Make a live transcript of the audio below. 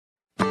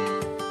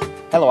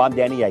Hello, I'm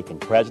Danny Aiken,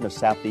 president of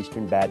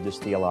Southeastern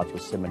Baptist Theological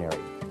Seminary.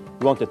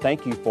 We want to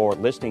thank you for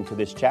listening to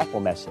this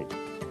chapel message.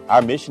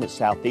 Our mission at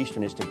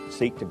Southeastern is to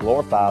seek to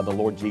glorify the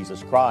Lord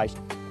Jesus Christ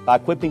by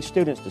equipping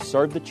students to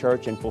serve the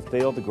church and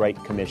fulfill the Great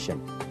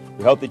Commission.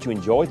 We hope that you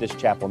enjoy this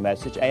chapel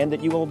message and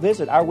that you will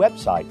visit our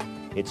website.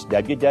 It's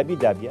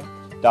www.sebts.edu.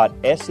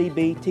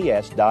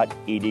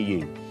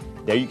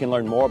 There you can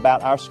learn more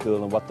about our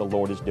school and what the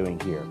Lord is doing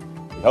here.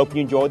 We hope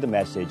you enjoyed the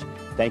message.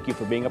 Thank you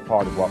for being a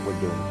part of what we're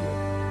doing here.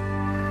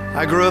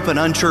 I grew up an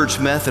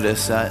unchurched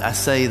Methodist. I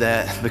say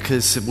that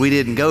because we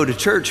didn't go to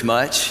church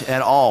much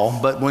at all,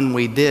 but when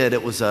we did,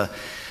 it was a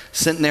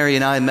Centenary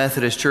United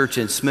Methodist Church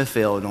in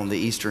Smithfield on the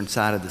eastern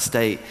side of the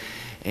state.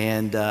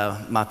 And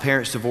my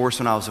parents divorced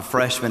when I was a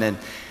freshman, and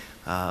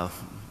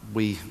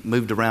we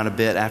moved around a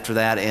bit after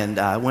that, and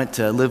I went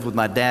to live with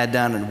my dad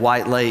down in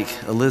White Lake,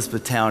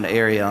 Elizabethtown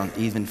area,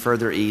 even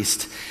further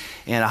east.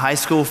 And a high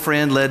school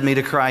friend led me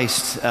to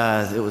Christ.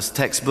 It was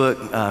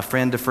textbook,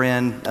 friend to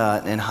friend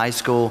in high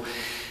school,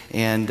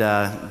 and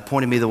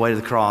pointed me the way to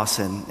the cross.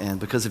 And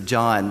because of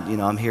John, you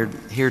know, I'm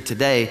here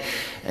today.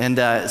 And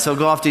so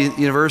go off to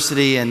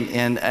university,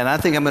 and I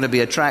think I'm going to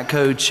be a track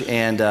coach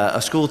and a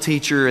school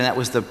teacher, and that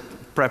was the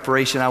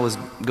preparation I was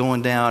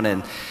going down.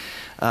 And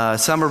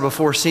summer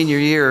before senior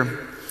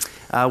year,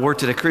 I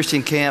worked at a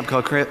Christian camp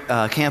called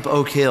Camp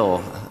Oak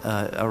Hill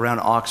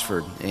around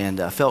Oxford,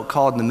 and felt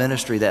called in the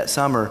ministry that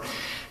summer.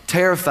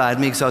 Terrified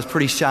me because I was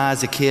pretty shy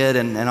as a kid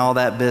and all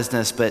that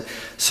business, but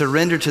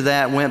surrendered to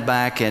that, went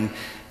back and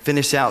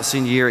finished out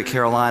senior year at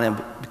Carolina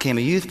and became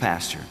a youth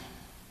pastor.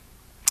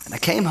 And I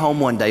came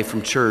home one day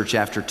from church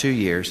after 2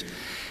 years,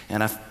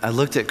 and I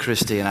looked at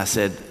Christy and I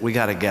said, "We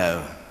got to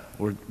go.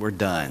 We're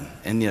done."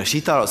 And, you know, she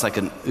thought it was like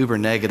an uber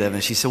negative,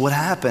 and she said, "What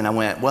happened?" I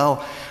went,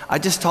 "Well, I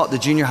just taught the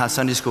junior high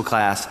Sunday school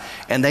class,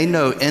 and they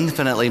know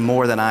infinitely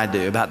more than I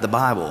do about the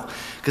Bible."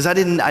 Because I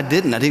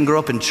didn't grow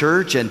up in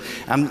church, and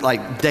I'm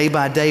like day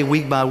by day,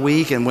 week by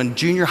week, and when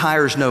junior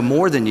highers know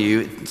more than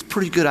you, it's a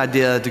pretty good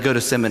idea to go to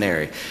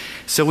seminary.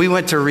 So we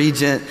went to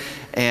Regent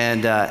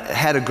and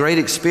had a great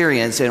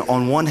experience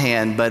on one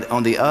hand, but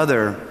on the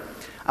other,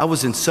 I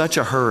was in such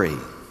a hurry.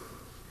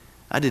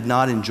 I did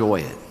not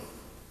enjoy it.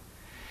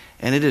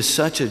 And it is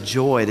such a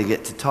joy to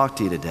get to talk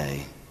to you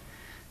today,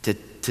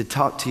 to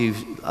talk to you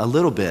a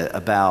little bit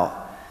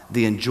about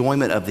the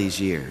enjoyment of these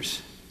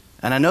years.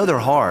 And I know they're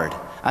hard.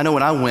 I know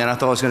when I went, I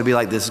thought it was going to be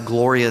like this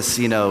glorious,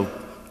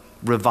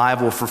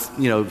 revival for,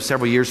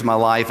 several years of my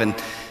life, and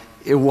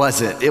it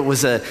wasn't. It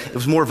was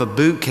more of a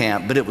boot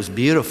camp, but it was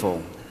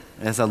beautiful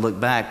as I look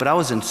back. But I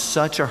was in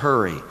such a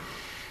hurry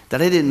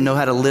that I didn't know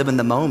how to live in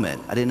the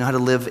moment. I didn't know how to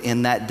live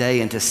in that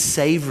day and to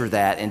savor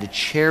that and to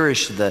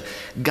cherish the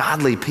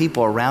godly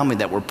people around me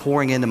that were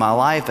pouring into my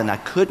life, and I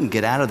couldn't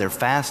get out of there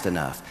fast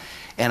enough.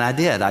 And I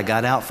did. I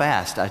got out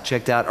fast. I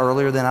checked out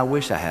earlier than I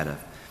wish I had.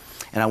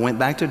 And I went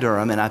back to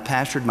Durham, and I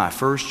pastored my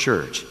first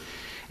church.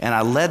 And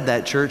I led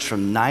that church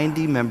from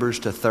 90 members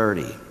to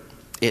 30.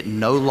 It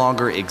no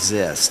longer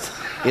exists.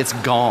 It's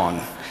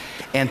gone.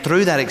 And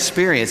through that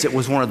experience, it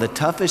was one of the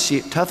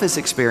toughest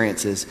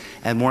experiences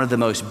and one of the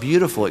most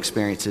beautiful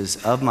experiences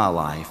of my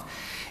life,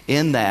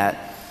 in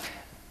that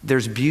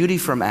there's beauty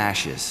from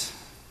ashes,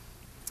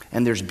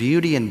 and there's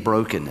beauty in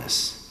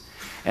brokenness,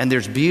 and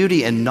there's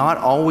beauty in not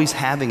always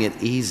having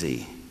it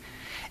easy.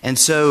 And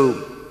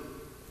so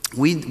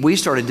we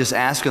started just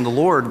asking the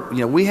Lord.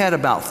 We had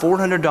about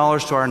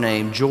 $400 to our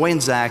name. Joy and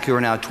Zach, who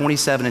are now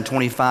 27 and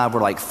 25, were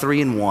like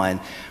 3 and 1.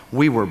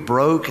 We were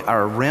broke.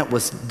 Our rent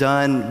was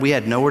done. We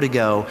had nowhere to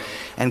go.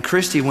 And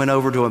Christy went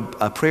over to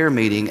a prayer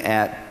meeting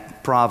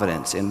at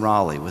Providence in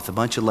Raleigh with a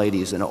bunch of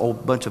ladies, and a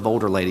bunch of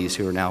older ladies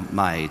who are now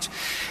my age.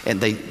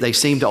 And they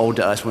seemed old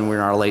to us when we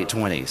were in our late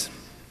 20s.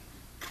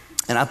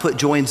 And I put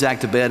Joy and Zach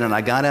to bed, and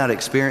I got out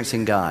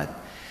experiencing God.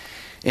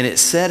 And it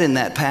said in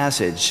that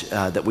passage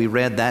that we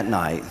read that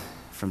night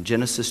from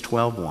Genesis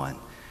 12:1,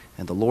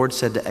 "And the Lord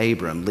said to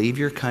Abram, 'Leave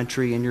your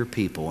country and your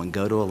people and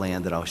go to a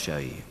land that I'll show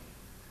you.'"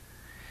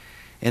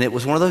 And it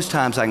was one of those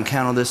times I can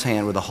count on this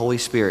hand where the Holy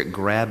Spirit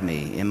grabbed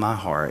me in my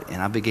heart,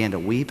 and I began to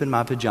weep in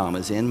my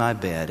pajamas in my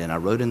bed, and I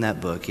wrote in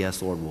that book,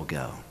 "Yes, Lord, we'll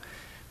go."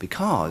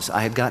 Because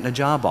I had gotten a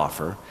job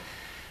offer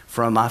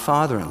from my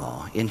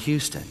father-in-law in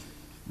Houston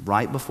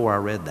right before I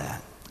read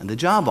that. And the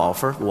job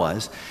offer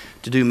was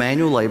to do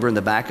manual labor in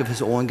the back of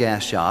his oil and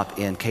gas shop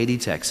in Katy,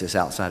 Texas,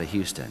 outside of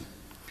Houston.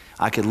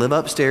 I could live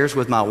upstairs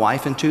with my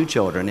wife and 2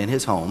 children in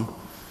his home,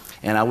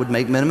 and I would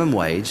make minimum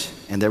wage,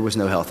 and there was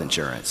no health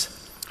insurance.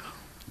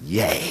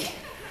 Yay.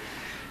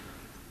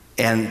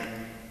 And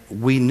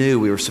we knew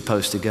we were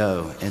supposed to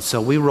go. And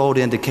so we rolled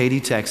into Katy,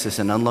 Texas,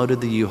 and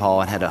unloaded the U-Haul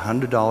and had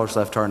 $100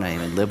 left to our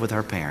name and lived with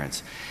our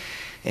parents.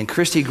 And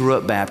Christy grew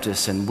up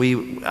Baptist, and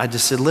I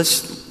just said,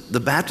 the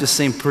Baptists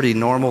seem pretty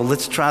normal.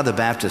 Let's try the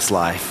Baptist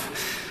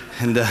life.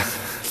 And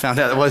found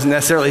out it wasn't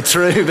necessarily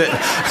true, but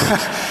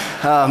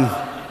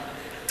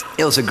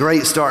it was a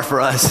great start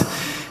for us.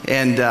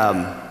 And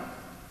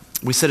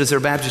we said, "Is there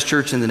a Baptist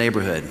church in the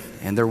neighborhood?"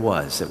 And there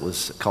was. It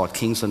was called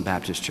Kingsland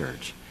Baptist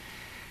Church.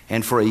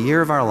 And for a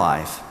year of our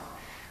life,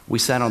 we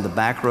sat on the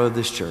back row of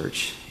this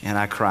church, and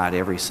I cried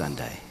every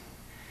Sunday.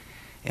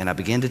 And I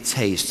began to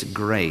taste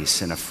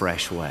grace in a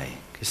fresh way.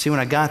 Because see, when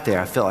I got there,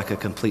 I felt like a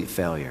complete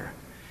failure.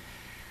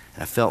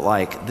 And I felt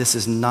like this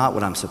is not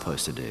what I'm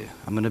supposed to do.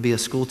 I'm going to be a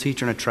school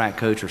teacher and a track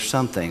coach or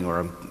something,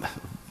 or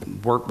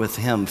work with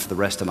him for the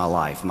rest of my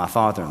life, my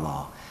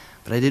father-in-law.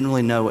 But I didn't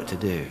really know what to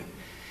do.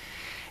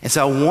 And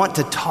so I want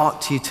to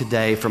talk to you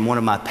today from one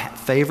of my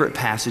favorite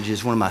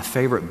passages, one of my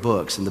favorite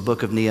books, in the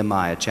book of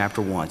Nehemiah,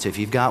 chapter 1. So if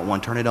you've got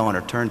one, turn it on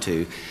or turn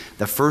to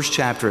the first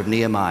chapter of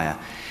Nehemiah.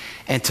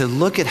 And to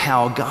look at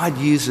how God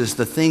uses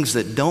the things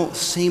that don't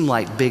seem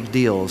like big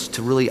deals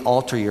to really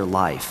alter your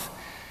life.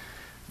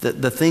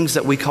 The things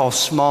that we call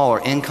small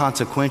or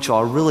inconsequential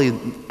are really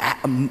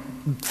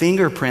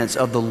fingerprints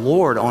of the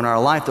Lord on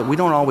our life that we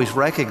don't always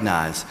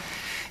recognize.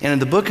 And in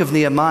the book of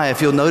Nehemiah,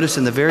 if you'll notice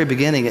in the very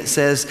beginning, it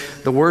says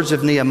the words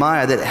of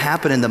Nehemiah that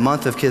happened in the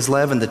month of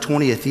Kislev in the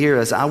 20th year,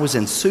 as I was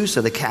in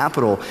Susa, the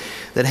capital,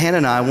 that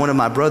Hananiah, one of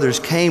my brothers,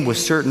 came with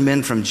certain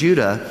men from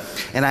Judah.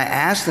 And I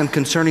asked them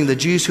concerning the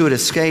Jews who had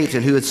escaped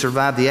and who had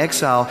survived the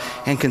exile,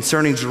 and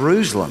concerning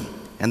Jerusalem.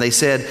 And they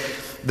said,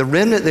 the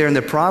remnant there in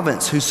the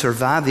province who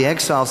survived the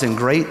exile is in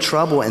great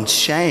trouble and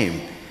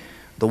shame.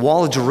 The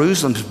wall of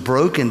Jerusalem is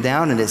broken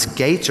down and its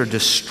gates are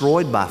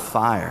destroyed by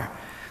fire.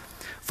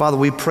 Father,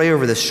 we pray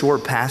over this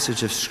short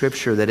passage of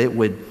Scripture that it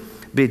would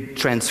be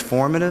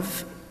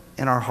transformative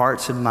in our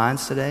hearts and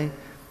minds today,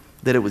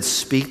 that it would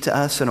speak to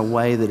us in a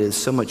way that is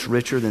so much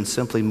richer than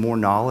simply more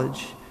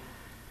knowledge.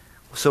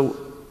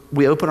 So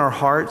we open our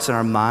hearts and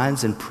our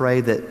minds and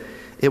pray that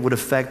it would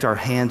affect our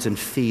hands and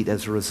feet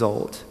as a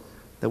result,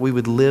 that we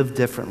would live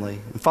differently.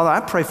 And Father,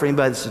 I pray for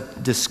anybody that's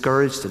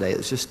discouraged today,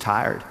 that's just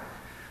tired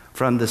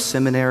from the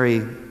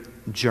seminary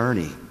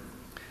journey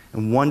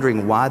and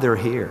wondering why they're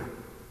here.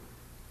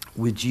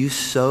 Would you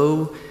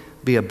so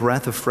be a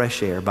breath of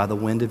fresh air by the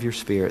wind of your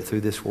Spirit through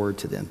this word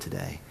to them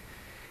today?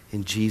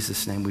 In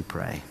Jesus' name we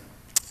pray.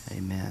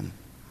 Amen.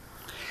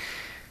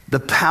 The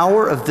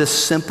power of this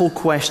simple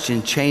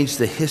question changed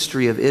the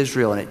history of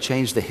Israel, and it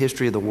changed the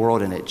history of the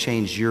world, and it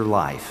changed your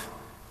life.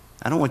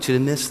 I don't want you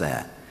to miss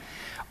that.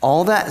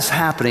 All that's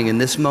happening in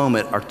this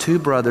moment are two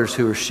brothers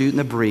who are shooting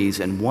the breeze,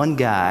 and one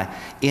guy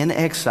in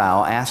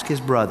exile asked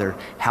his brother,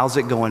 how's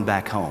it going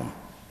back home?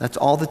 That's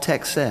all the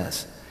text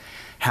says.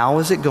 How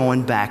is it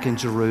going back in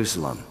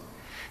Jerusalem?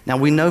 Now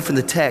we know from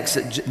the text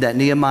that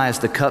Nehemiah is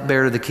the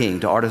cupbearer to the king,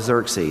 to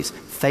Artaxerxes.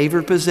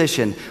 Favored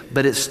position,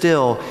 but it's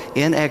still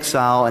in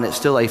exile, and it's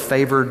still a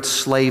favored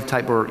slave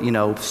type or,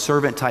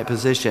 servant type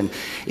position.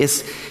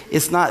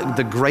 It's not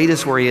the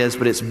greatest where he is,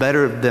 but it's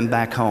better than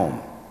back home.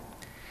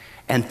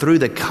 And through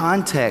the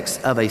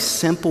context of a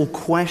simple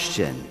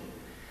question,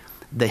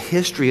 the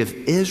history of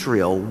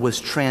Israel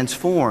was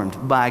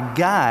transformed by a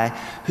guy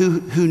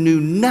who knew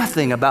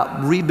nothing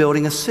about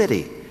rebuilding a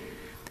city.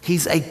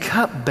 He's a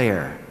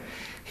cupbearer.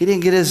 He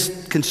didn't get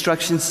his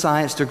construction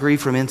science degree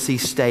from NC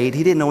State.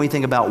 He didn't know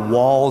anything about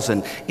walls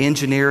and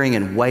engineering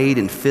and weight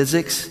and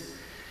physics.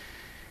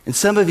 And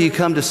some of you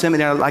come to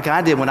seminary like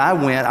I did when I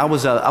went. I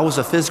was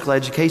a physical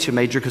education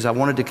major because I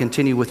wanted to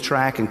continue with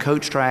track and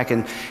coach track.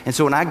 And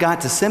so when I got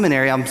to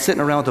seminary, I'm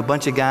sitting around with a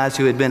bunch of guys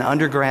who had been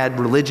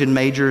undergrad religion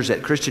majors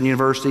at Christian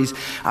universities.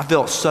 I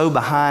felt so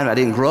behind. I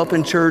didn't grow up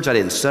in church. I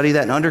didn't study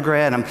that in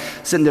undergrad. I'm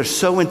sitting there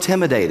so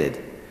intimidated.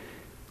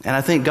 And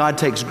I think God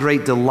takes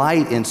great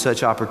delight in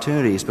such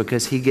opportunities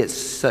because he gets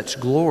such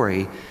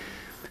glory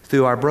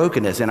through our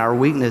brokenness. And our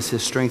weakness,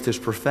 his strength is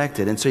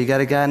perfected. And so you got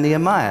a guy in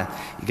Nehemiah.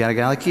 You got a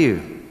guy like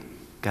you.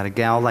 Got a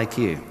gal like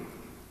you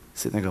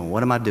sitting there going,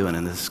 what am I doing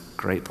in this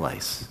great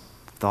place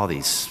with all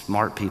these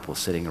smart people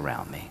sitting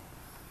around me?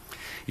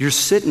 You're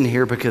sitting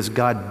here because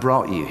God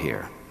brought you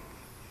here.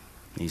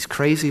 He's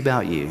crazy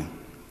about you.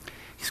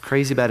 He's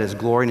crazy about his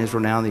glory and his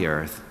renown on the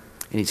earth.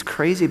 And he's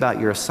crazy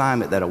about your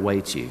assignment that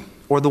awaits you,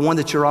 or the one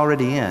that you're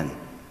already in.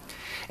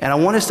 And I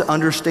want us to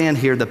understand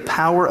here the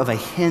power of a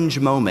hinge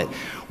moment.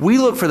 We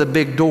look for the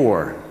big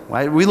door.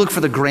 Right? We look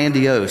for the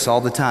grandiose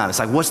all the time. It's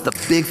like, what's the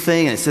big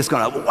thing? And it's just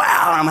going to,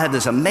 wow, I'm going to have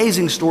this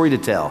amazing story to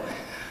tell.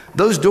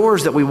 Those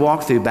doors that we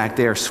walk through back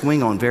there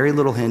swing on very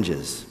little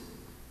hinges.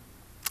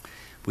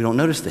 We don't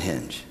notice the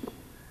hinge.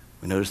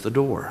 We notice the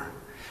door.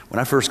 When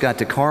I first got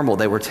to Carmel,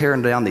 they were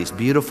tearing down these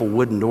beautiful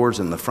wooden doors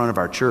in the front of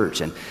our church.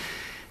 And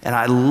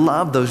I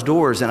loved those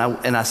doors. And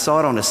I saw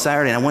it on a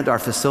Saturday, and I went to our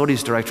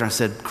facilities director, and I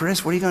said,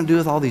 Chris, what are you going to do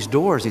with all these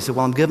doors? He said,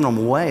 well, I'm giving them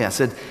away. I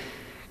said,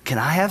 can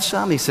I have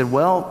some? He said,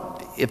 well,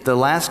 if the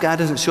last guy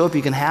doesn't show up,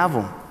 you can have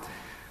them.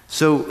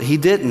 So he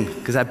didn't,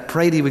 because I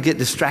prayed he would get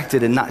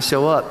distracted and not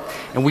show up.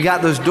 And we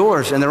got those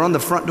doors, and they're on the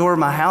front door of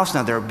my house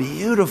now. They're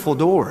beautiful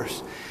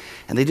doors.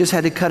 And they just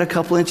had to cut a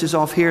couple inches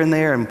off here and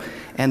there,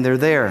 and they're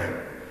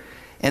there.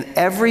 And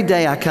every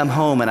day I come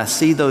home and I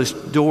see those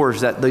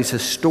doors, these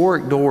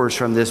historic doors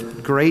from this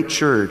great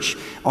church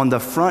on the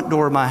front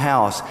door of my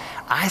house.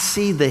 I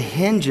see the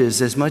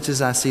hinges as much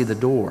as I see the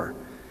door.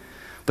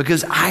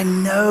 Because I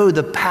know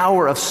the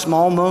power of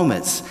small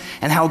moments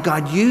and how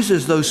God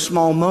uses those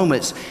small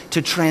moments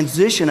to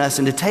transition us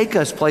and to take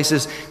us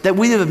places that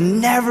we have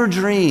never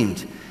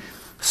dreamed.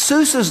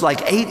 Susa's like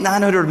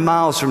 800-900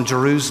 miles from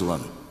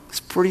Jerusalem. It's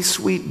a pretty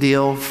sweet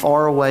deal,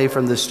 far away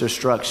from this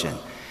destruction.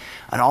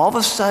 And all of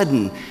a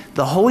sudden,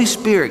 the Holy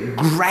Spirit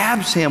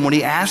grabs him when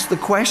he asks the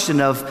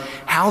question of,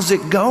 how's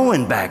it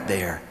going back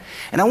there?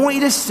 And I want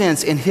you to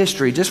sense in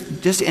history,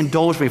 just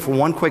indulge me for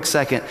one quick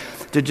second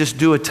to just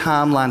do a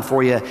timeline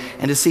for you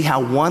and to see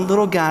how one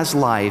little guy's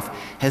life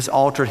has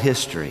altered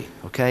history,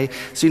 okay?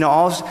 So,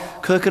 all's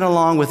cooking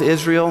along with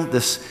Israel,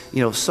 this,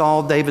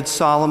 Saul, David,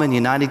 Solomon,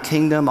 United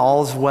Kingdom,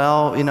 all's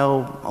well,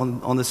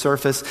 on the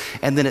surface.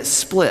 And then it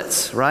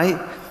splits, right?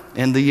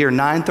 In the year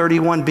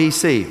 931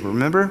 BC,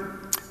 remember?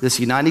 This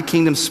United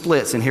Kingdom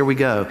splits, and here we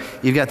go.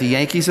 You've got the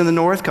Yankees in the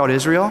north, called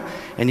Israel,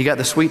 and you got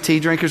the sweet tea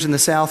drinkers in the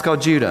south,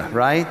 called Judah,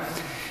 right?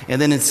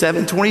 And then in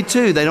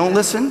 722, they don't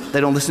listen. They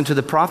don't listen to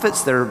the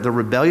prophets. They're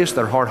rebellious.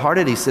 They're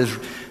hard-hearted. He says,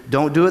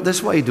 don't do it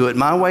this way. Do it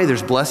my way.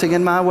 There's blessing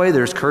in my way.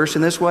 There's curse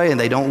in this way, and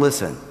they don't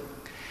listen.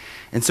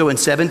 And so in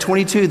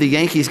 722, the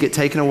Yankees get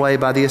taken away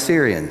by the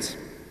Assyrians.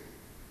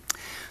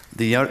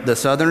 The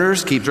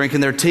Southerners keep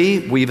drinking their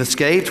tea. We've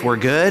escaped. We're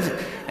good.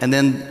 And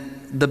then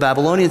the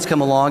Babylonians come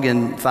along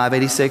in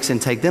 586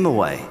 and take them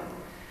away.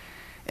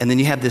 And then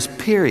you have this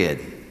period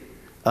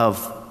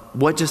of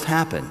what just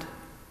happened.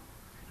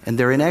 And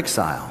they're in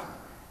exile.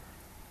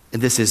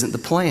 And this isn't the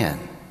plan.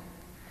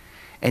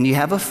 And you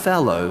have a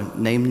fellow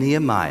named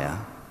Nehemiah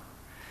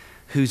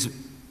who's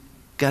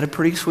got a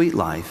pretty sweet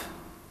life.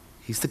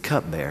 He's the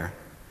cupbearer.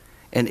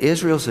 And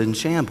Israel's in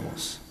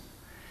shambles.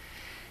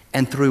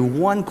 And through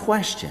one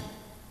question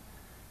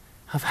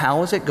of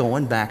how is it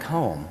going back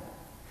home,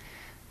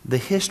 the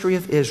history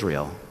of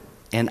Israel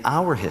and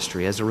our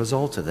history as a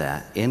result of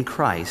that in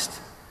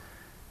Christ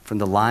from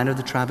the line of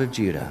the tribe of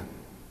Judah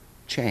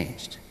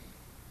changed.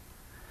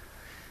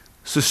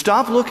 So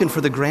stop looking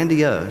for the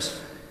grandiose,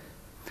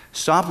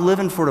 stop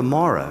living for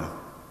tomorrow,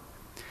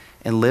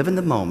 and live in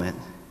the moment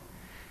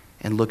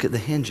and look at the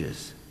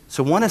hinges.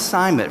 So one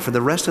assignment for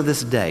the rest of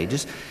this day,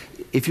 just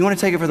if you want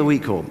to take it for the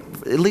week, cool,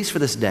 at least for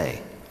this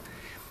day,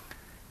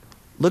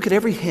 look at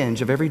every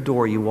hinge of every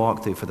door you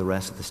walk through for the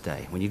rest of this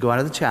day. When you go out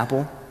of the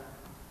chapel,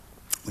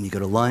 when you go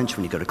to lunch,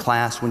 when you go to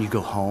class, when you go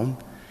home,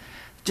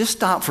 just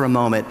stop for a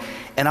moment,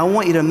 and I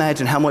want you to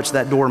imagine how much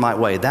that door might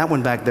weigh. That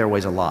one back there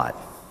weighs a lot.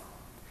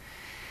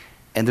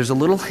 And there's a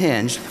little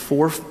hinge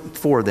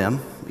for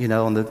them,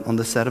 on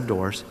the set of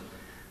doors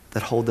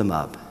that hold them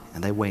up,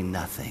 and they weigh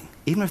nothing.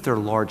 Even if they're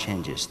large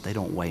hinges, they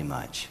don't weigh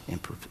much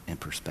in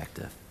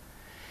perspective.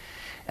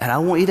 And I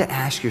want you to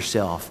ask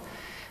yourself,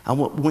 I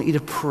want you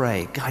to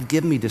pray, God,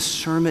 give me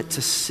discernment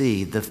to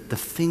see the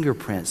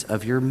fingerprints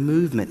of your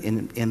movement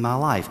in my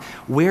life.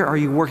 Where are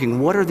you working?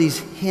 What are these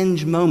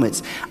hinge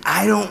moments?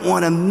 I don't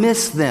want to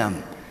miss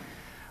them.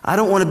 I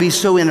don't want to be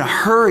so in a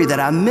hurry that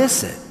I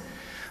miss it.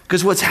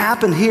 Because what's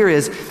happened here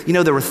is,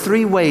 there were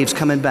 3 waves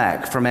coming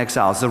back from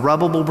exiles.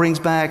 Zerubbabel brings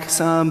back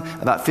some,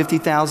 about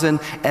 50,000.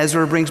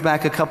 Ezra brings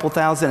back a couple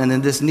thousand. And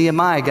then this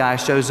Nehemiah guy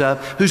shows up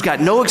who's got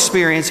no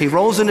experience. He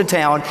rolls into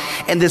town.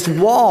 And this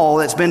wall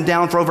that's been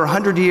down for over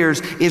 100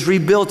 years is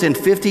rebuilt in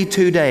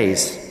 52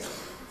 days.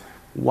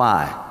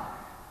 Why?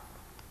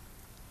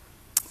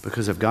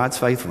 Because of God's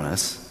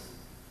faithfulness.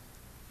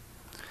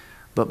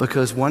 But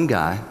because one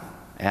guy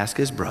asked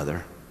his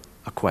brother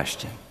a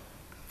question.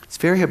 It's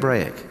very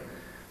Hebraic.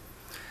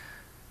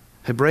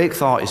 Hebraic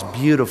thought is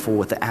beautiful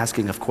with the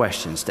asking of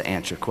questions to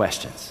answer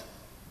questions.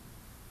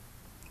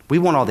 We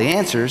want all the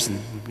answers, and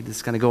we're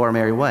just going to go our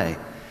merry way.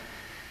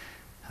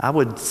 I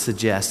would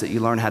suggest that you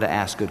learn how to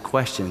ask good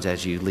questions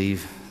as you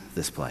leave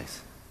this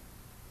place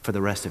for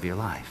the rest of your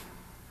life.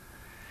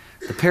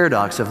 The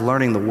paradox of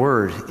learning the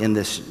Word in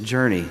this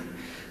journey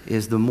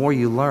is the more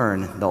you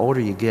learn, the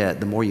older you get,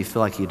 the more you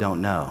feel like you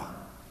don't know.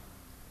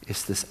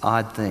 It's this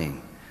odd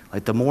thing.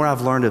 Like the more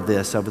I've learned of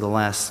this over the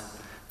last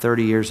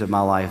 30 years of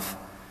my life,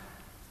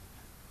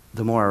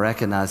 the more I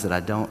recognize that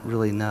I don't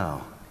really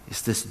know.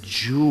 It's this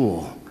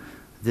jewel,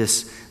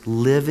 this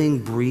living,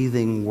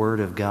 breathing Word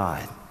of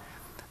God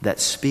that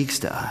speaks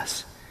to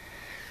us.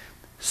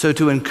 So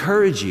to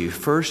encourage you,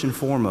 first and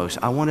foremost,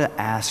 I want to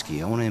ask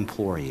you, I want to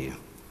implore you,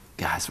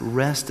 guys,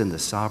 rest in the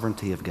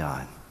sovereignty of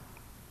God.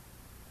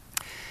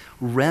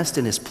 Rest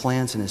in His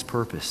plans and His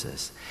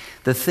purposes.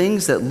 The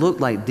things that look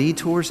like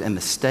detours and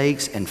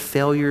mistakes and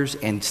failures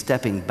and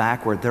stepping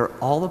backward, they're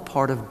all a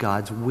part of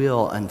God's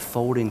will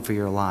unfolding for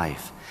your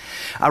life.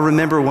 I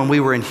remember when we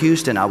were in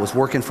Houston, I was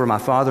working for my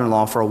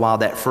father-in-law for a while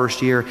that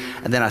first year,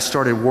 and then I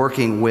started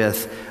working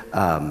with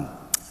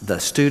the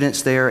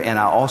students there, and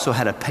I also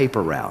had a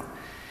paper route.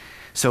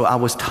 So I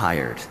was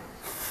tired.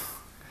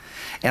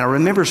 And I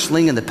remember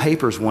slinging the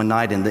papers one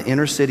night in the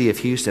inner city of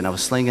Houston. I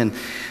was slinging,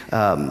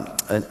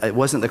 it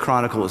wasn't the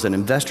Chronicle, it was an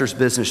Investor's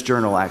Business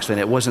Journal actually,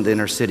 and it wasn't the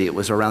inner city, it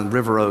was around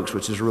River Oaks,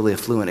 which is a really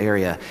affluent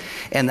area.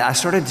 And I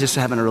started just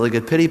having a really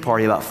good pity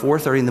party about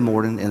 4:30 in the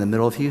morning in the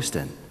middle of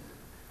Houston.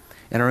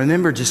 And I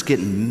remember just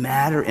getting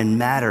madder and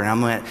madder. And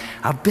I'm like,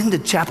 I've been to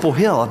Chapel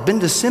Hill. I've been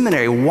to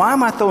seminary. Why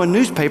am I throwing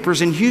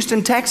newspapers in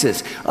Houston,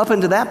 Texas? Up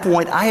until that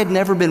point, I had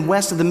never been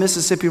west of the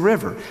Mississippi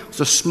River. I was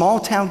a small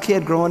town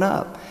kid growing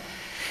up.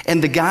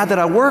 And the guy that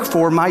I worked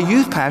for, my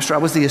youth pastor, I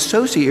was the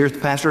associate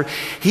youth pastor,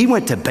 he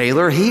went to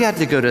Baylor. He had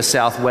to go to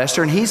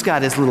Southwestern. He's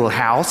got his little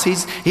house.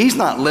 He's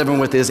not living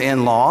with his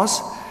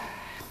in-laws.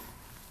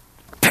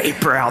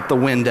 Paper out the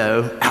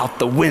window.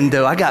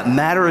 I got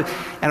madder.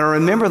 And I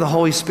remember the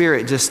Holy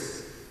Spirit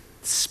just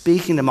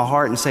speaking to my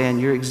heart and saying,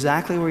 you're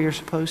exactly where you're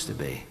supposed to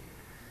be.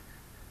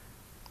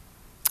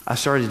 I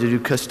started to do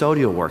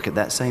custodial work at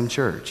that same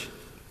church.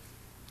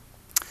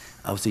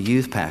 I was a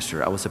youth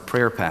pastor. I was a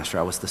prayer pastor.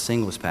 I was the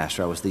singles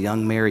pastor. I was the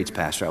young marrieds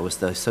pastor. I was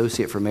the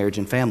associate for marriage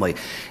and family.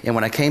 And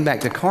when I came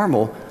back to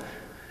Carmel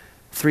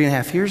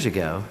 3.5 years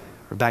ago,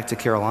 or back to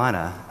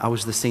Carolina, I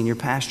was the senior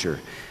pastor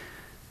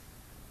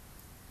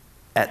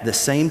at the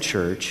same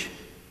church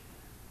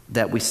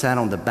that we sat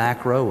on the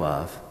back row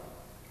of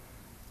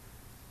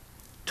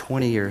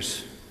 20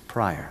 years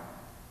prior,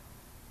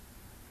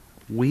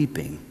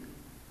 weeping,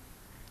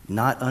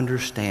 not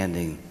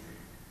understanding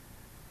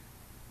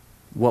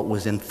what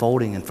was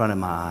unfolding in front of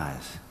my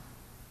eyes.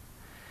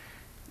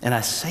 And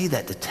I say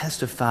that to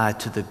testify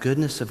to the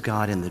goodness of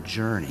God in the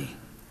journey,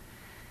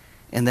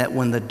 and that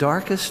when in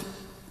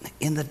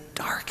the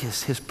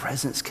darkest, His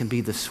presence can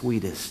be the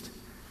sweetest.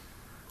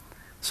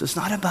 So it's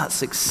not about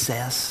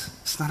success.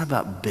 It's not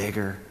about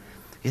bigger.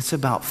 It's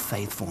about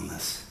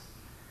faithfulness.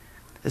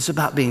 It's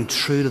about being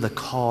true to the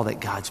call that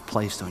God's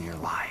placed on your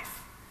life.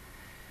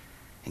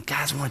 And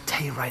guys, I want to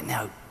tell you right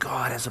now,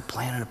 God has a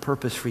plan and a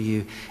purpose for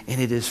you, and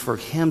it is for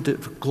Him to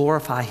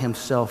glorify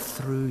Himself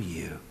through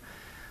you.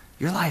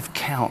 Your life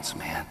counts,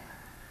 man.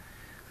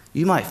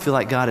 You might feel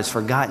like God has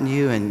forgotten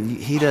you and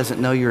He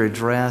doesn't know your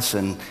address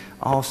and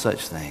all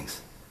such things.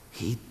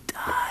 He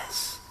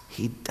does.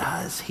 He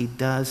does. He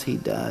does. He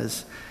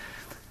does.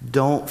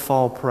 Don't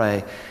fall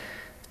prey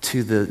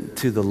to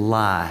the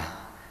lie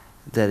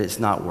that it's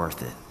not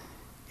worth it.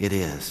 It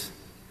is.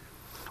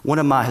 One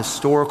of my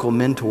historical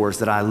mentors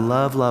that I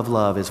love, love,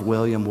 love is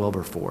William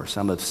Wilberforce.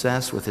 I'm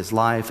obsessed with his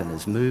life and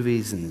his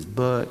movies and his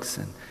books.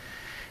 And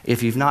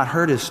if you've not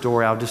heard his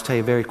story, I'll just tell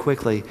you very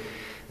quickly.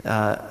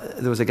 There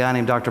was a guy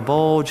named Dr.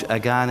 Bulge, a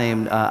guy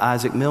named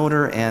Isaac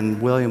Milner,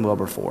 and William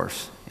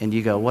Wilberforce. And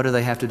you go, what do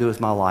they have to do with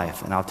my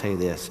life? And I'll tell you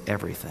this,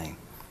 everything.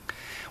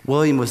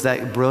 William was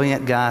that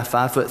brilliant guy,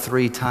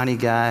 5'3", tiny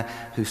guy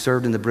who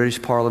served in the British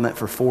Parliament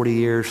for 40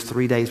 years,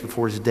 3 days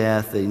before his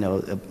death.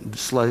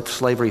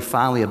 Slavery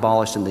finally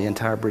abolished in the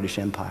entire British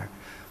Empire.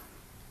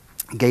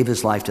 Gave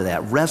his life to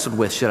that. Wrestled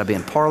with, should I be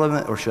in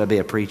Parliament or should I be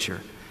a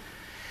preacher?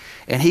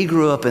 And he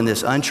grew up in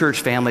this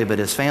unchurched family, but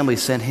his family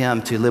sent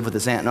him to live with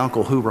his aunt and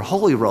uncle who were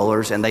holy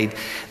rollers, and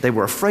they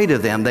were afraid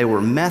of them. They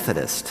were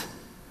Methodist.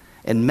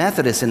 And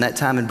Methodists in that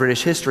time in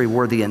British history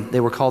they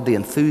were called the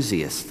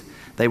enthusiasts.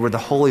 They were the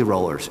holy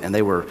rollers, and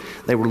they were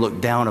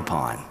looked down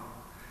upon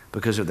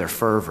because of their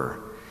fervor.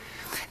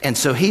 And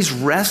so he's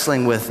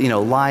wrestling with,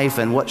 life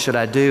and what should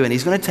I do? And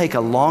he's going to take a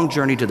long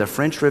journey to the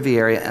French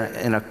Riviera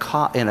in a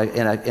coach, and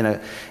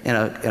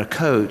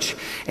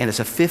it's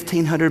a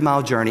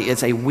 1,500-mile journey.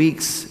 It's a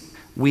weeks.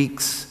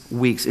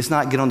 It's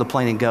not get on the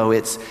plane and go.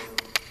 It's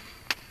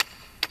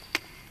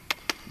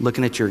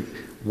looking at your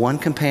one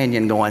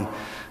companion going,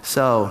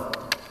 so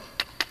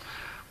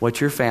what's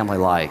your family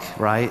like,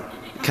 right?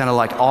 Kind of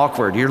like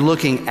awkward. You're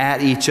looking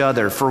at each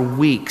other for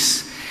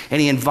weeks. And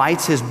he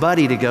invites his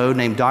buddy to go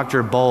named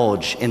Dr.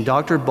 Bulge. And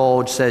Dr.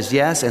 Bulge says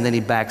yes, and then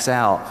he backs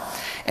out.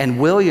 And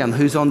William,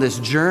 who's on this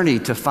journey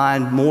to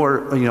find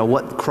more,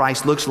 what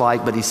Christ looks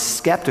like, but he's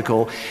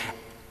skeptical,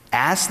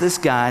 asks this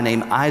guy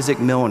named Isaac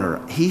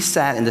Milner. He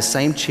sat in the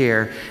same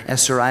chair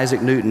as Sir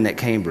Isaac Newton at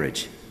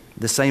Cambridge,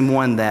 the same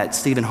one that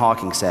Stephen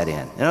Hawking sat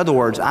in. In other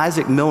words,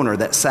 Isaac Milner,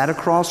 that sat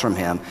across from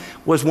him,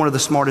 was one of the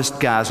smartest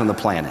guys on the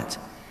planet.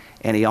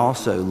 And he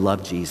also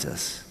loved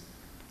Jesus.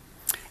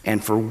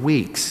 And for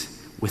weeks,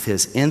 with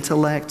his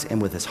intellect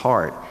and with his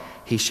heart,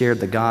 he shared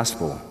the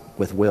gospel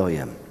with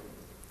William.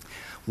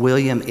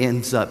 William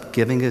ends up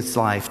giving his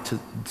life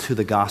to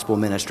the gospel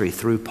ministry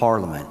through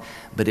Parliament,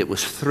 but it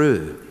was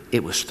through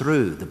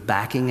the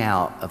backing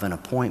out of an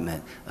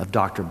appointment of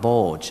Dr.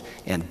 Bulge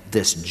and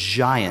this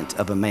giant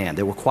of a man.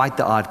 They were quite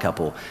the odd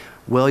couple.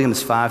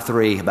 William's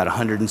 5'3", about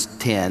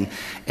 110,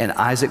 and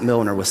Isaac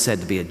Milner was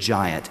said to be a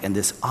giant, and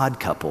this odd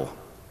couple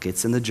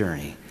gets in the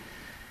journey,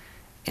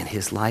 and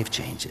his life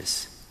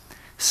changes.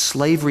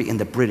 Slavery in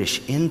the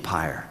British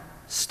Empire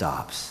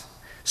stops.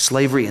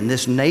 Slavery in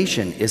this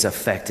nation is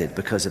affected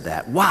because of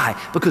that. Why?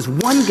 Because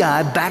one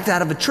guy backed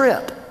out of a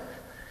trip,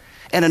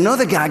 and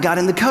another guy got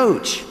in the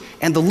coach,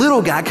 and the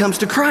little guy comes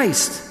to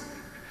Christ.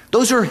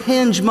 Those are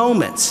hinge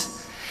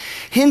moments.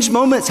 Hinge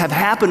moments have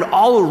happened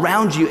all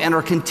around you and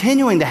are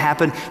continuing to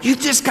happen. You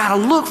just got to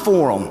look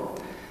for them.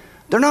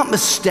 They're not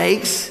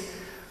mistakes.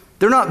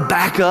 They're not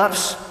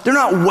backups. They're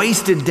not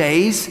wasted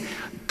days.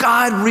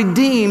 God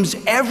redeems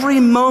every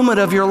moment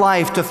of your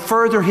life to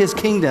further His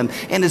kingdom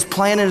and His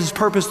plan and His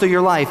purpose through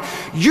your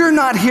life. You're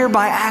not here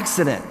by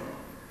accident.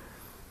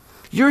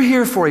 You're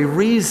here for a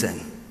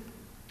reason.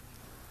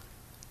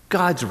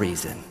 God's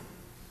reason.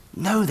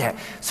 Know that.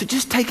 So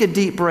just take a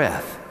deep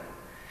breath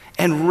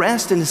and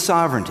rest in His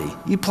sovereignty.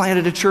 You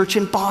planted a church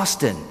in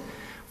Boston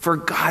for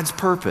God's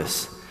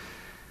purpose.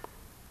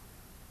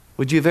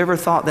 Would you have ever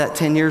thought that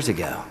 10 years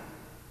ago?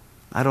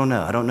 I don't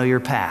know. I don't know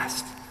your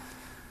past.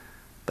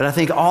 But I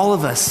think all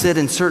of us sit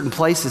in certain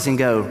places and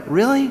go,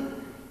 really?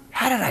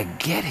 How did I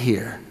get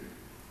here?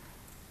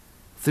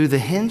 Through the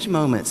hinge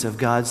moments of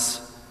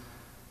God's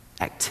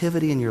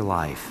activity in your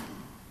life.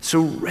 So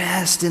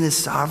rest in his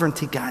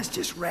sovereignty, guys,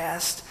 just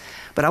rest.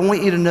 But I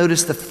want you to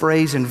notice the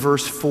phrase in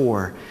verse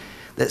 4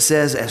 that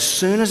says, as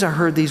soon as I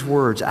heard these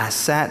words, I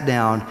sat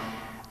down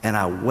and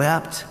I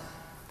wept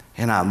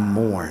and I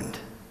mourned.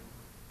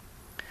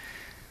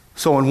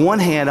 So on one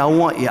hand, I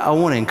want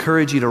to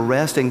encourage you to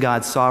rest in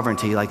God's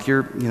sovereignty. Like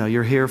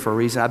you're here for a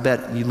reason. I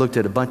bet you looked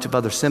at a bunch of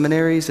other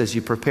seminaries as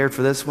you prepared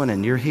for this one,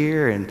 and you're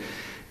here, and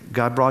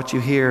God brought you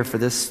here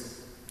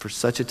for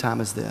such a time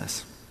as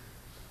this.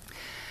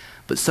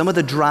 But some of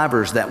the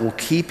drivers that will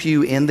keep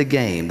you in the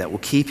game, that will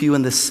keep you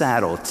in the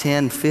saddle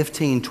 10,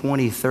 15,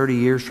 20, 30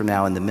 years from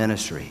now in the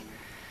ministry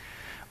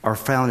are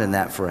found in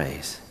that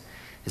phrase.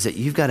 Is that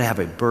you've got to have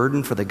a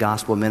burden for the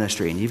gospel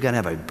ministry, and you've got to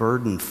have a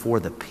burden for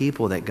the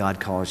people that God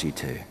calls you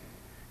to.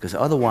 Because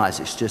otherwise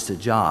it's just a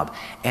job.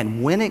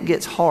 And when it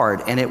gets hard,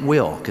 and it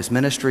will, because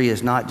ministry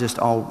is not just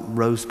all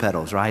rose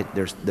petals, right?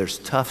 There's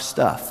tough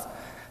stuff.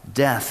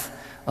 Death,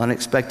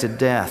 unexpected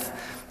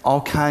death, all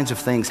kinds of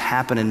things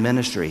happen in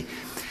ministry.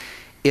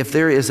 If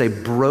there is a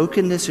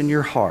brokenness in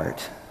your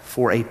heart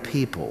for a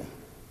people,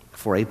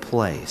 for a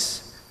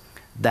place,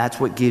 that's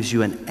what gives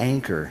you an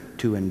anchor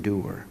to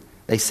endure.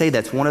 They say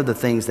that's one of the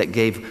things that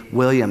gave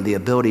William the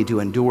ability to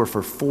endure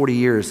for 40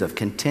 years of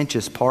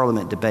contentious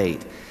parliament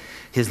debate.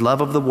 His love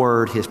of the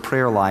word, his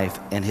prayer life,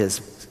 and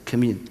his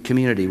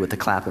community with the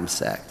Clapham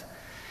sect.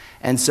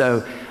 And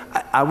so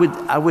I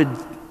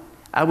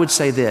would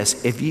say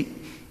this, if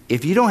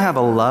you don't have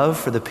a love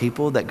for the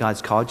people that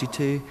God's called you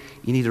to,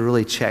 you need to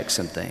really check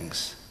some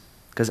things.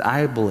 Because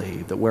I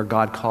believe that where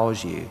God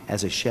calls you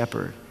as a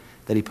shepherd,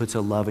 that he puts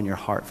a love in your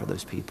heart for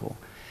those people.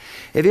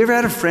 Have you ever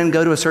had a friend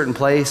go to a certain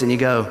place and you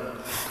go,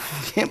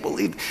 I can't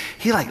believe,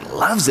 he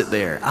loves it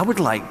there. I would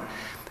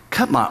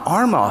cut my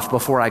arm off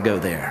before I go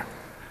there.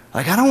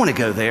 I don't want to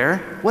go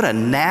there. What a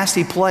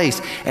nasty place.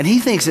 And he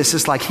thinks it's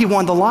just like he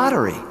won the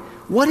lottery.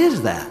 What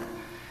is that?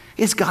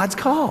 It's God's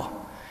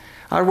call.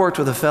 I worked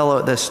with a fellow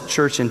at this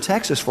church in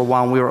Texas for a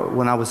while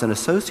when I was an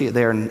associate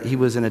there, and he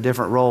was in a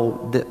different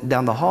role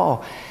down the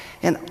hall.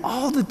 And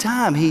all the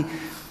time he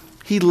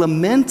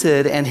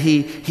lamented and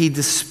he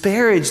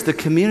disparaged the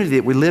community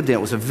that we lived in.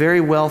 It was a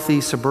very wealthy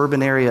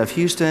suburban area of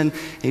Houston.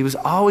 He was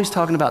always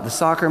talking about the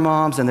soccer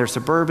moms and their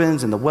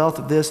Suburbans and the wealth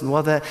of this and the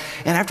wealth of that.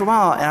 And after a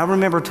while, and I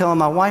remember telling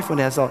my wife one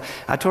day, I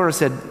told her, I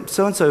said,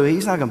 so-and-so,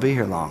 he's not going to be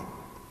here long.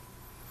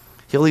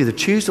 He'll either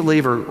choose to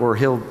leave or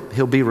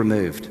he'll be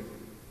removed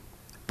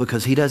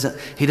because he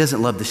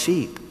doesn't love the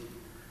sheep.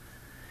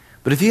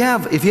 But if you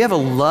have a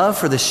love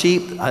for the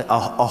sheep,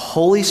 a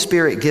Holy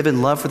Spirit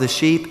given love for the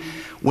sheep,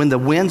 when the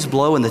winds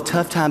blow and the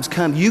tough times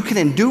come, you can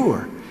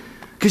endure.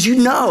 Because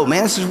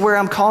man, this is where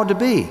I'm called to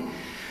be.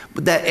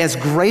 But that as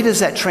great as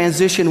that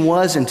transition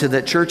was into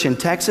that church in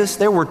Texas,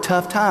 there were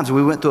tough times.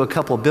 We went through a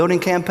couple of building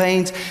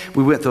campaigns.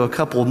 We went through a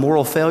couple of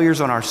moral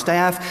failures on our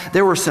staff.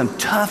 There were some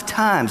tough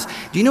times.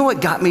 Do you know what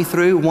got me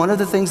through? One of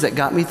the things that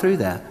got me through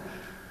that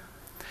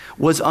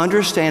was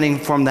understanding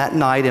from that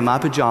night in my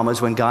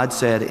pajamas when God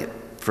said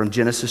from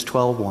Genesis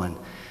 12:1,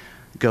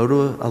 go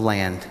to a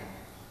land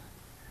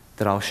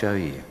that I'll show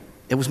you.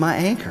 It was my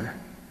anchor.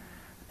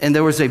 And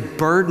there was a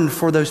burden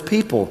for those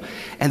people.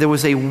 And there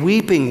was a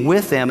weeping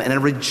with them and a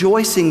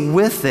rejoicing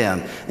with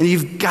them. And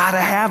you've got to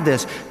have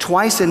this.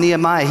 Twice in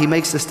Nehemiah, he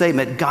makes the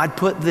statement, God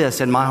put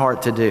this in my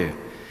heart to do.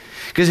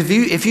 Because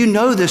if you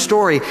know this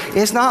story,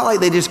 it's not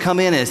like they just come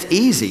in and it's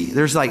easy.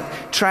 There's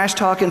trash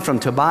talking from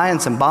Tobiah and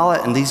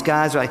Sanballat, and these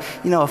guys are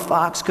a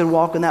fox could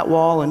walk in that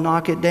wall and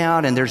knock it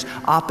down, and there's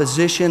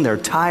opposition, they're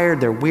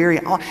tired, they're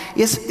weary.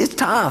 It's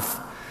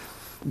tough.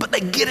 But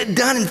they get it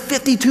done in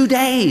 52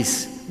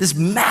 days, this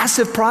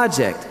massive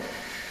project.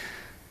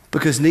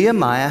 Because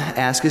Nehemiah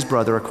asked his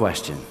brother a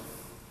question,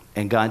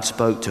 and God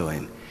spoke to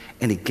him,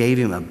 and he gave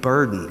him a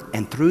burden,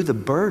 and through the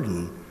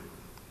burden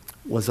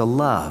was a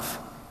love.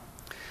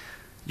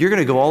 You're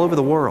going to go all over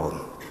the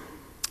world.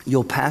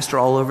 You'll pastor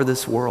all over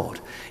this world.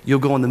 You'll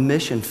go on the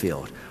mission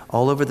field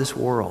all over this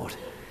world.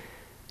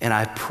 And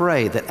I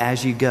pray that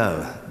as you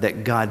go,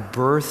 that God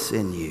births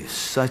in you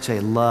such a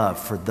love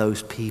for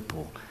those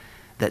people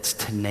that's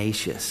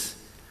tenacious,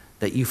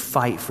 that you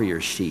fight for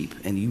your sheep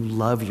and you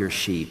love your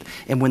sheep.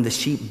 And when the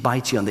sheep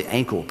bites you on the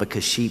ankle,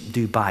 because sheep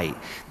do bite,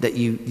 that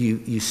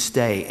you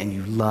stay and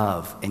you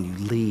love and you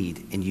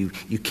lead and you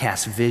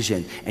cast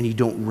vision and you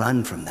don't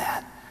run from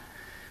that.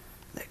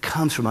 That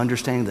comes from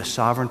understanding the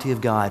sovereignty of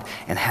God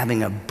and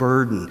having a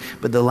burden.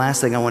 But the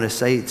last thing I want to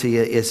say to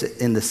you is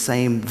in the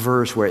same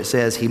verse where it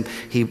says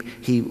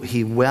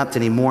he wept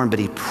and he mourned, but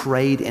he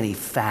prayed and he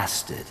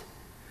fasted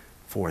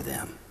for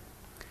them.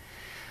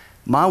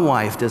 My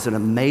wife does an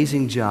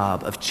amazing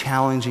job of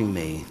challenging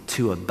me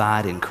to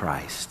abide in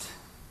Christ.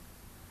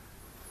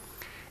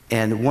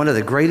 And one of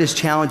the greatest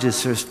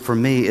challenges for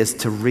me is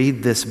to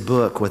read this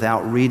book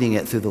without reading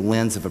it through the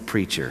lens of a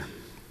preacher.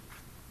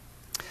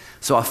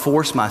 So I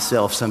force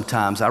myself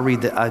sometimes.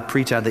 I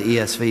preach out of the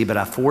ESV, but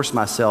I force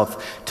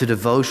myself to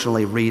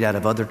devotionally read out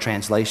of other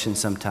translations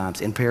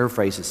sometimes, and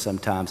paraphrases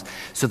sometimes,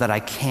 so that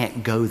I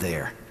can't go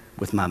there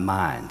with my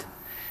mind.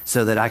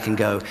 So that I can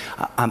go,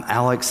 I'm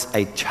Alex,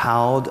 a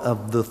child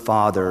of the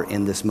Father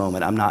in this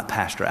moment. I'm not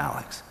Pastor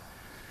Alex.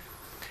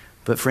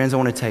 But friends, I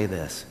want to tell you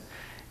this.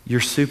 You're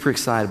super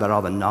excited about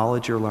all the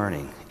knowledge you're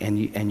learning,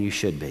 and you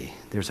should be.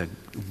 There's a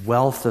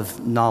wealth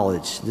of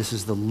knowledge. This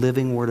is the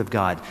living Word of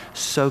God.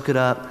 Soak it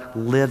up,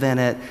 live in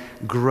it,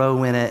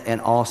 grow in it, and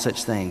all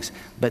such things.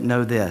 But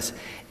know this,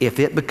 if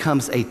it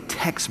becomes a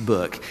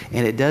textbook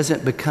and it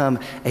doesn't become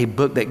a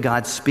book that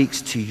God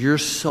speaks to your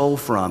soul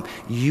from,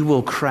 you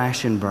will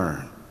crash and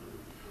burn.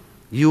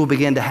 You will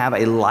begin to have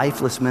a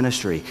lifeless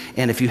ministry.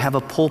 And if you have a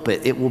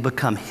pulpit, it will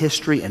become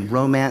history and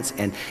romance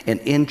and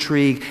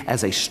intrigue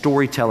as a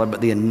storyteller.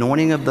 But the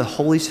anointing of the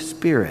Holy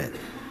Spirit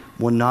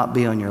will not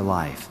be on your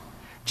life.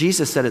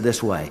 Jesus said it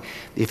this way,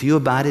 if you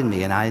abide in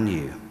me and I in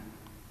you,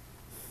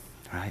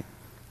 right,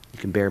 you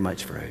can bear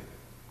much fruit.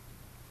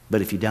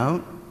 But if you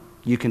don't,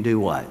 you can do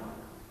what?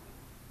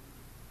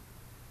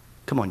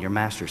 Come on, you're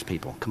masters,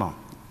 people. Come on.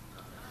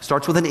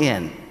 Starts with an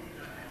N.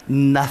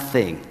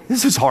 Nothing.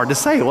 This is hard to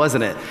say,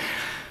 wasn't it?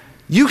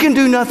 You can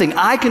do nothing.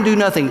 I can do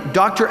nothing.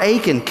 Dr.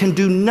 Aiken can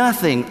do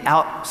nothing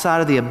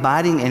outside of the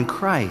abiding in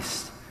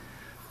Christ.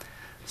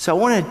 So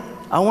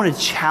I want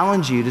to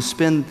challenge you to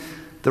spend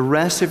the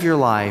rest of your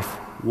life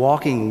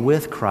walking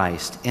with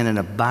Christ in an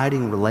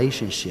abiding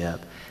relationship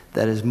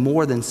that is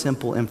more than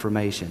simple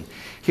information.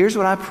 Here's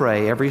what I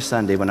pray every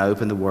Sunday when I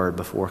open the Word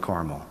before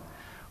Carmel.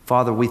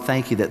 Father, we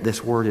thank you that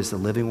this Word is the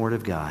living Word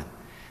of God.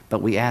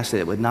 But we ask that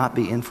it would not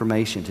be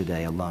information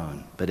today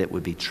alone, but it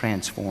would be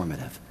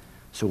transformative.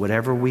 So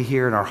whatever we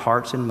hear in our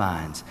hearts and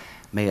minds,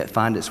 may it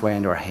find its way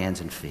into our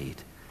hands and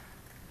feet.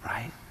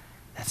 Right?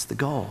 That's the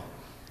goal,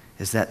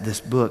 is that this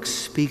book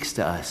speaks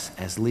to us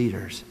as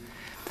leaders.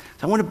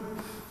 So I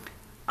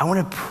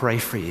want to pray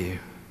for you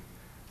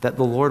that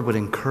the Lord would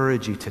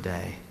encourage you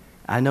today.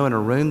 I know in a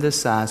room this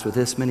size with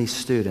this many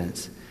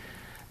students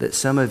that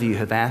some of you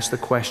have asked the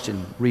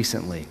question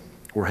recently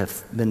or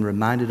have been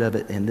reminded of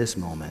it in this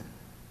moment.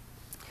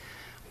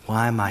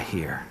 Why am I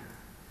here?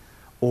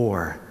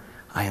 Or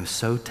I am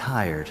so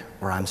tired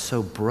or I'm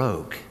so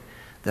broke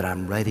that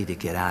I'm ready to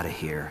get out of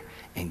here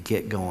and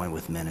get going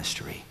with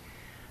ministry.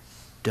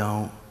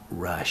 Don't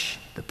rush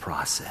the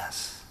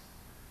process.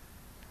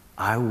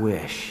 I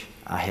wish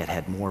I had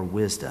had more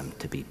wisdom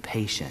to be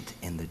patient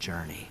in the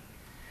journey.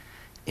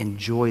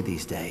 Enjoy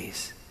these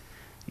days.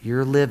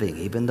 You're living,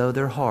 even though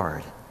they're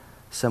hard,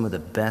 some of the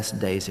best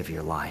days of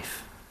your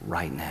life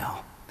right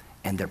now.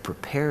 And they're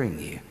preparing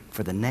you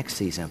for the next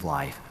season of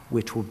life,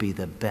 which will be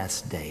the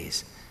best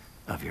days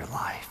of your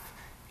life.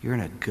 You're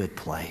in a good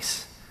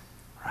place,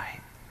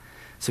 right?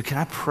 So can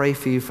I pray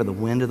for you for the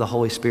wind of the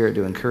Holy Spirit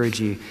to encourage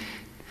you?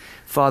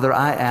 Father,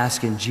 I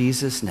ask in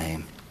Jesus'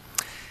 name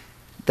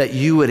that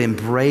you would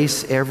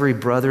embrace every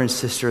brother and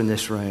sister in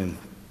this room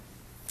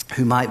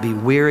who might be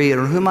weary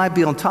or who might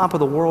be on top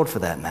of the world for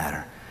that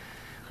matter,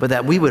 but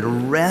that we would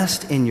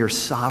rest in your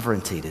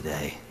sovereignty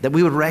today, that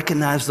we would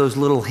recognize those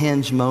little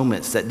hinge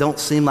moments that don't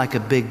seem like a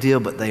big deal,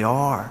 but they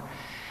are.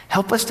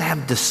 Help us to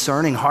have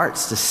discerning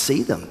hearts to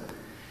see them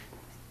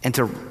and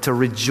to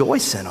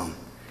rejoice in them.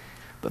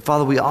 But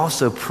Father, we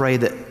also pray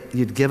that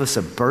you'd give us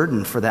a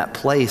burden for that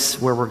place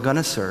where we're going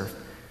to serve,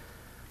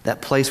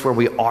 that place where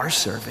we are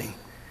serving,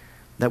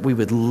 that we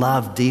would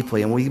love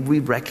deeply. And we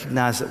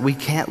recognize that we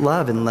can't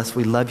love unless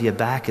we love you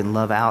back and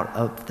love out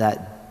of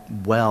that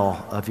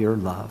well of your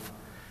love.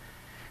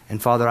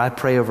 And Father, I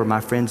pray over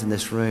my friends in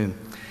this room.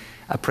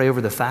 I pray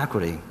over the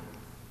faculty.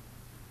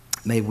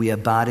 May we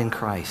abide in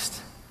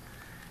Christ.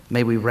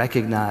 May we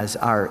recognize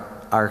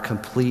our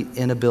complete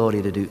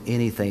inability to do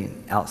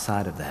anything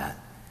outside of that.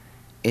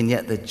 And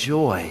yet the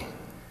joy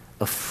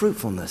of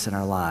fruitfulness in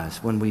our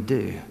lives when we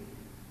do,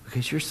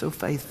 because you're so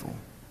faithful.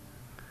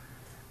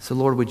 So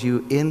Lord, would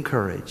you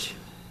encourage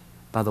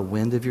by the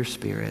wind of your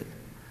Spirit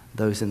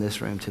those in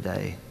this room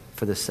today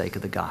for the sake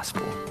of the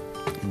gospel.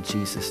 In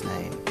Jesus'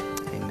 name,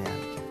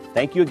 amen.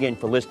 Thank you again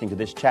for listening to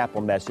this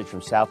chapel message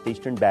from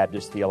Southeastern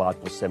Baptist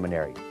Theological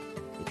Seminary.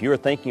 If you are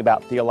thinking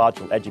about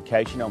theological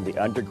education on the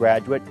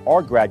undergraduate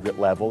or graduate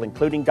level,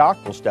 including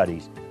doctoral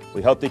studies,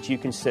 we hope that you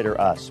consider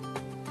us.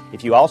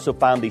 If you also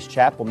find these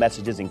chapel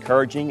messages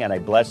encouraging and a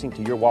blessing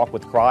to your walk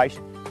with Christ,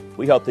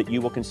 we hope that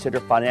you will consider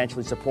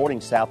financially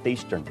supporting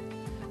Southeastern.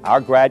 Our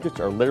graduates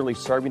are literally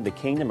serving the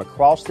kingdom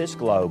across this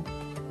globe,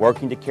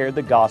 working to carry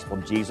the gospel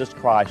of Jesus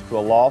Christ to a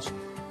lost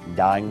and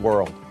dying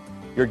world.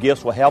 Your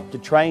gifts will help to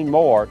train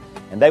more,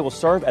 and they will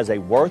serve as a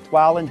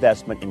worthwhile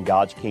investment in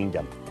God's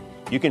kingdom.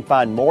 You can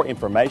find more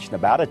information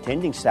about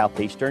attending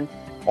Southeastern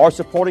or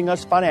supporting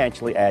us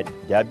financially at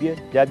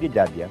www.sebts.edu.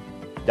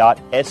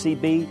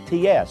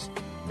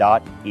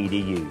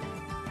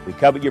 We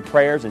covet your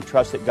prayers and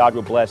trust that God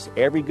will bless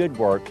every good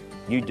work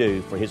you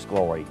do for His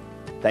glory.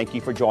 Thank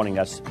you for joining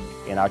us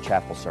in our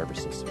chapel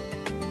services.